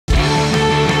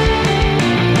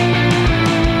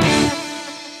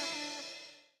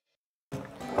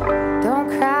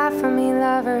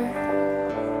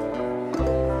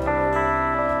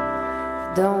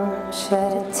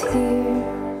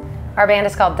Our band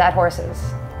is called Dead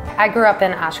Horses. I grew up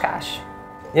in Oshkosh.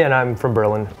 Yeah, and I'm from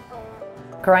Berlin.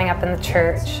 Growing up in the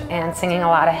church and singing a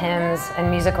lot of hymns,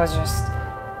 and music was just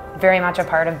very much a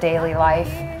part of daily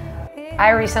life.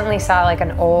 I recently saw like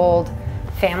an old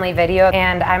family video,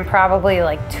 and I'm probably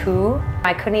like 2.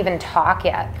 I couldn't even talk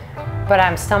yet, but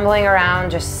I'm stumbling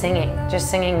around just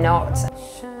singing notes.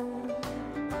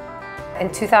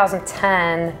 In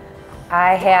 2010,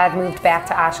 I had moved back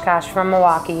to Oshkosh from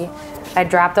Milwaukee. I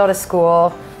dropped out of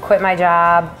school, quit my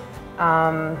job,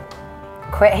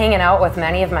 quit hanging out with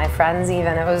many of my friends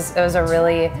even. It was a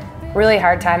really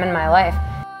hard time in my life.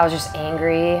 I was just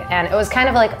angry, and it was kind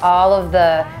of like all of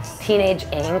the teenage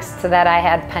angst that I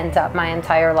had pent up my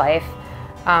entire life,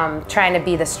 trying to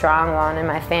be the strong one in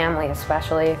my family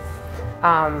especially.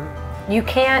 You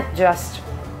can't just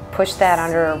push that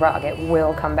under a rug, it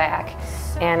will come back.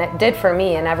 And it did for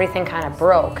me, and everything kind of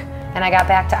broke. And I got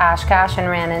back to Oshkosh and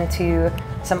ran into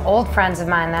some old friends of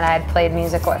mine that I had played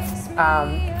music with.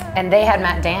 And they had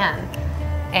met Dan.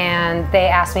 And they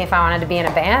asked me if I wanted to be in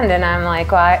a band, and I'm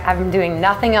like, well, I'm doing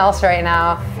nothing else right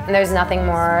now, and there's nothing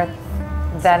more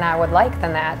than I would like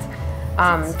than that.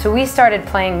 So we started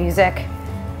playing music.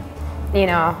 You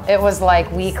know, it was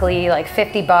like weekly, like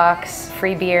 $50,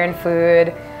 free beer and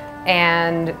food,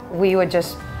 and we would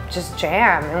just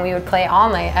jam, and we would play all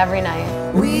night, every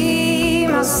night. We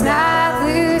must not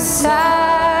lose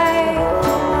sight.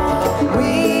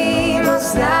 We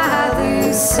must not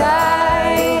lose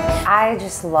sight. I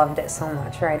just loved it so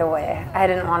much right away. I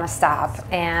didn't want to stop,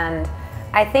 and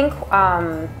I think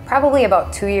probably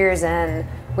about 2 years in,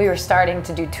 we were starting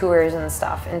to do tours and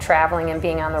stuff, and traveling and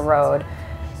being on the road.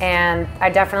 And I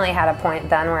definitely had a point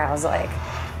then where I was like,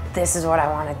 this is what I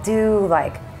want to do,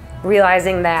 like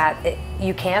realizing that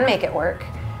you can make it work,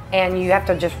 and you have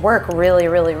to just work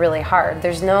really hard.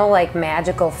 There's no like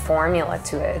magical formula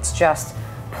to it. It's just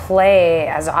play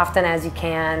as often as you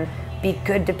can, be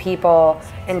good to people,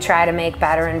 and try to make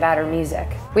better and better music.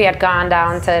 We had gone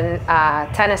down to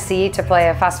Tennessee to play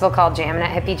a festival called Jammin'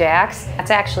 at Hippie Jack's.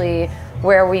 That's actually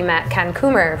where we met Ken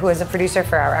Coomer, who is a producer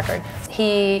for our record.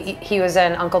 He was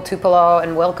in Uncle Tupelo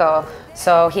and Wilco,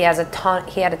 so he had a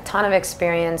ton of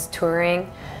experience touring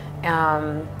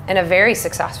in a very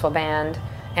successful band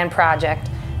and project,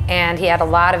 and he had a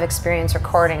lot of experience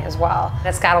recording as well.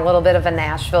 It's got a little bit of a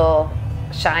Nashville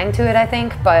shine to it, I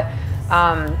think, but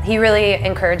he really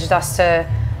encouraged us to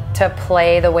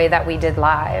play the way that we did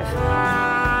live.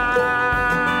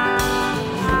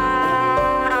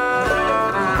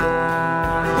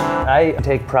 I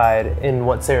take pride in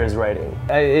what Sarah's writing.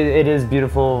 It is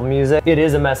beautiful music. It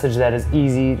is a message that is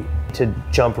easy to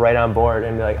jump right on board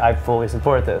and be like, I fully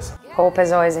support this. Hope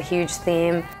is always a huge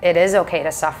theme. It is okay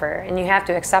to suffer, and you have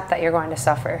to accept that you're going to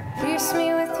suffer. Pierce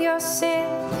me with your sin,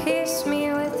 pierce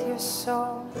me with your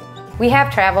soul. We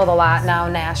have traveled a lot now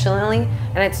nationally,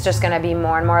 and it's just going to be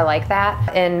more and more like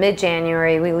that. In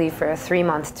mid-January, we leave for a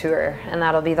 3-month tour, and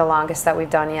that'll be the longest that we've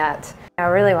done yet. I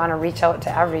really want to reach out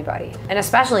to everybody, and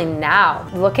especially now,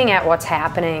 looking at what's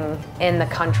happening in the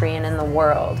country and in the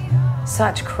world.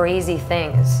 Such crazy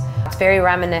things. It's very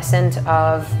reminiscent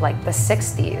of like the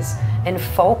 60s, and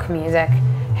folk music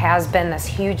has been this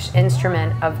huge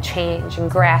instrument of change and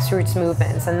grassroots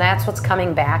movements, and that's what's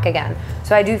coming back again.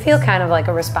 So I do feel kind of like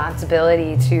a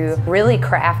responsibility to really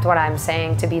craft what I'm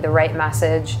saying to be the right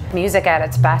message. Music at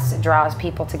its best, it draws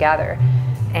people together,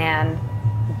 and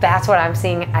that's what I'm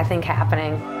seeing, I think,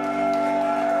 happening.